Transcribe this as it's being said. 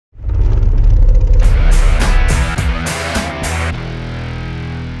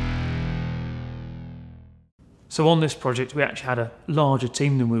So on this project, we actually had a larger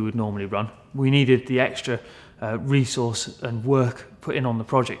team than we would normally run. We needed the extra resource and work put in on the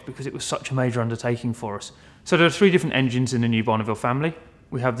project because it was such a major undertaking for us. So there are 3 different engines in the new Bonneville family.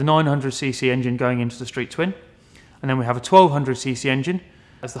 We have the 900cc engine going into the Street Twin, and then we have a 1200cc engine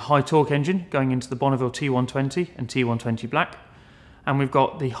as the high torque engine going into the Bonneville T120 and T120 Black. And we've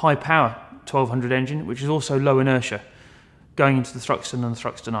got the high power 1200 engine, which is also low inertia, going into the Thruxton and the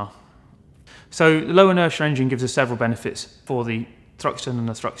Thruxton R. So the low inertia engine gives us several benefits for the Thruxton and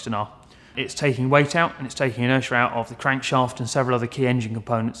the Thruxton R. It's taking weight out and it's taking inertia out of the crankshaft and several other key engine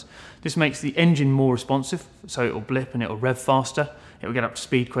components. This makes the engine more responsive, so it will blip and it will rev faster, it will get up to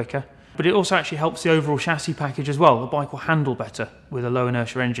speed quicker. But it also actually helps the overall chassis package as well. The bike will handle better with a low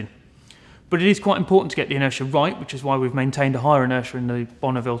inertia engine. But it is quite important to get the inertia right, which is why we've maintained a higher inertia in the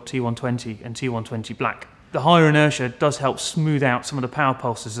Bonneville T120 and T120 Black. The higher inertia does help smooth out some of the power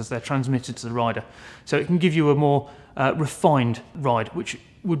pulses as they're transmitted to the rider. So it can give you a more refined ride, which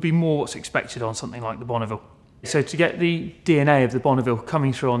would be more what's expected on something like the Bonneville. So to get the DNA of the Bonneville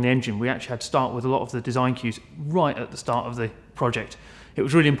coming through on the engine, we actually had to start with a lot of the design cues right at the start of the project. It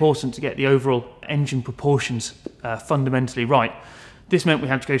was really important to get the overall engine proportions fundamentally right. This meant we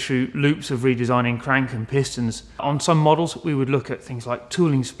had to go through loops of redesigning crank and pistons. On some models, we would look at things like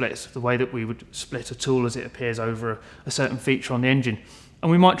tooling splits, the way that we would split a tool as it appears over a certain feature on the engine.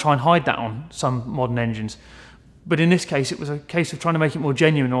 And we might try and hide that on some modern engines. But in this case, it was a case of trying to make it more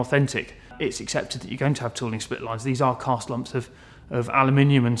genuine and authentic. It's accepted that you're going to have tooling split lines. These are cast lumps of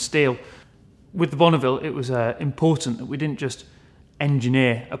aluminium and steel. With the Bonneville, it was important that we didn't just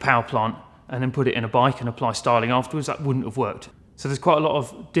engineer a power plant and then put it in a bike and apply styling afterwards. That wouldn't have worked. So there's quite a lot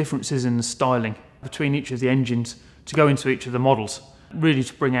of differences in the styling between each of the engines to go into each of the models, really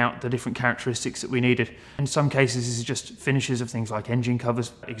to bring out the different characteristics that we needed. In some cases, this is just finishes of things like engine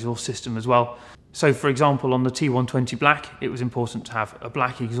covers, exhaust system as well. So for example, on the T120 Black, it was important to have a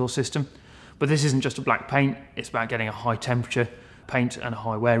black exhaust system, but this isn't just a black paint, it's about getting a high temperature paint and a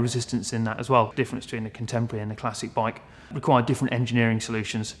high wear resistance in that as well. The difference between the contemporary and the classic bike required different engineering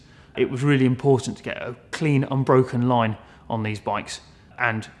solutions. It was really important to get a clean, unbroken line on these bikes,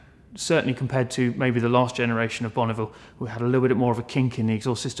 and certainly compared to maybe the last generation of Bonneville, we had a little bit more of a kink in the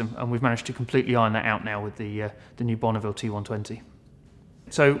exhaust system, and we've managed to completely iron that out now with the new Bonneville T120.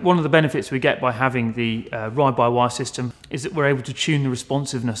 So one of the benefits we get by having the ride-by-wire system is that we're able to tune the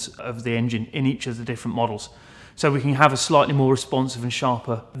responsiveness of the engine in each of the different models. So we can have a slightly more responsive and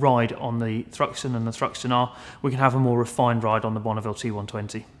sharper ride on the Thruxton and the Thruxton R. We can have a more refined ride on the Bonneville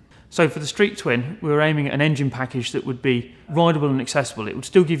T120. So for the Street Twin, we were aiming at an engine package that would be rideable and accessible. It would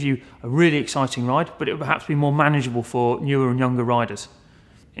still give you a really exciting ride, but it would perhaps be more manageable for newer and younger riders.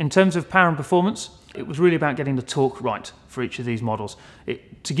 In terms of power and performance, it was really about getting the torque right for each of these models,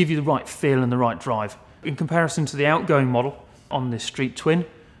 to give you the right feel and the right drive. In comparison to the outgoing model on the Street Twin,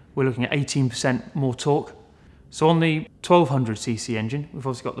 we're looking at 18% more torque. So on the 1200cc engine, we've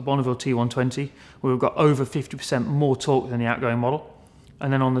also got the Bonneville T120, where we've got over 50% more torque than the outgoing model.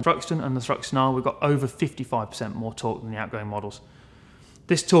 And then on the Thruxton and the Thruxton R, we've got over 55% more torque than the outgoing models.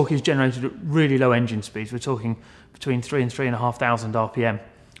 This torque is generated at really low engine speeds. We're talking between 3,000 and 3,500 RPM,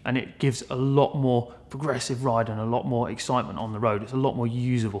 and it gives a lot more progressive ride and a lot more excitement on the road. It's a lot more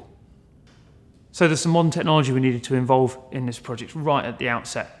usable. So there's some modern technology we needed to involve in this project right at the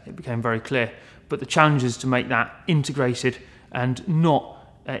outset. It became very clear. But the challenge is to make that integrated and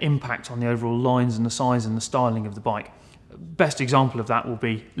not impact on the overall lines and the size and the styling of the bike. Best example of that will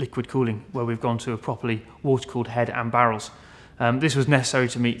be liquid cooling, where we've gone to a properly water-cooled head and barrels. This was necessary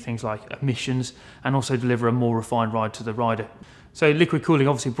to meet things like emissions and also deliver a more refined ride to the rider. So liquid cooling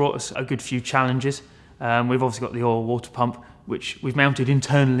obviously brought us a good few challenges. We've obviously got the oil water pump, which we've mounted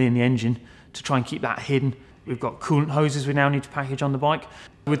internally in the engine to try and keep that hidden. We've got coolant hoses we now need to package on the bike.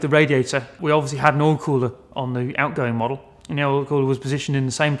 With the radiator, we obviously had an oil cooler on the outgoing model, and the oil cooler was positioned in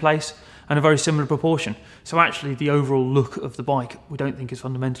the same place and a very similar proportion. So actually the overall look of the bike we don't think has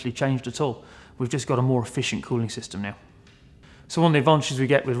fundamentally changed at all. We've just got a more efficient cooling system now. So one of the advantages we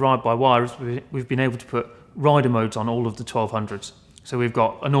get with ride-by-wire is we've been able to put rider modes on all of the 1200s. So we've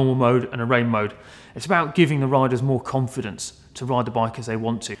got a normal mode and a rain mode. It's about giving the riders more confidence to ride the bike as they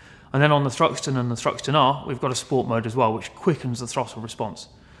want to. And then on the Thruxton and the Thruxton R, we've got a sport mode as well, which quickens the throttle response.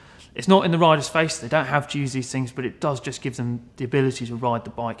 It's not in the rider's face, they don't have to use these things, but it does just give them the ability to ride the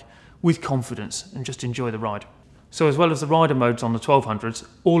bike with confidence and just enjoy the ride. So as well as the rider modes on the 1200s,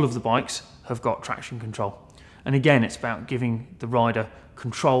 all of the bikes have got traction control. And again, it's about giving the rider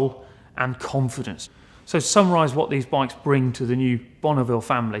control and confidence. So to summarise what these bikes bring to the new Bonneville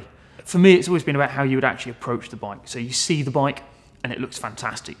family, for me it's always been about how you would actually approach the bike. So you see the bike and it looks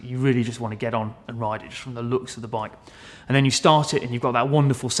fantastic. You really just want to get on and ride it just from the looks of the bike. And then you start it and you've got that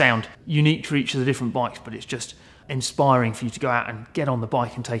wonderful sound, unique to each of the different bikes, but it's just inspiring for you to go out and get on the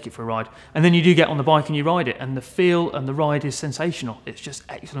bike and take it for a ride. And then you do get on the bike and you ride it, and the feel and the ride is sensational. It's just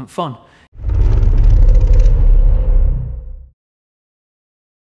excellent fun.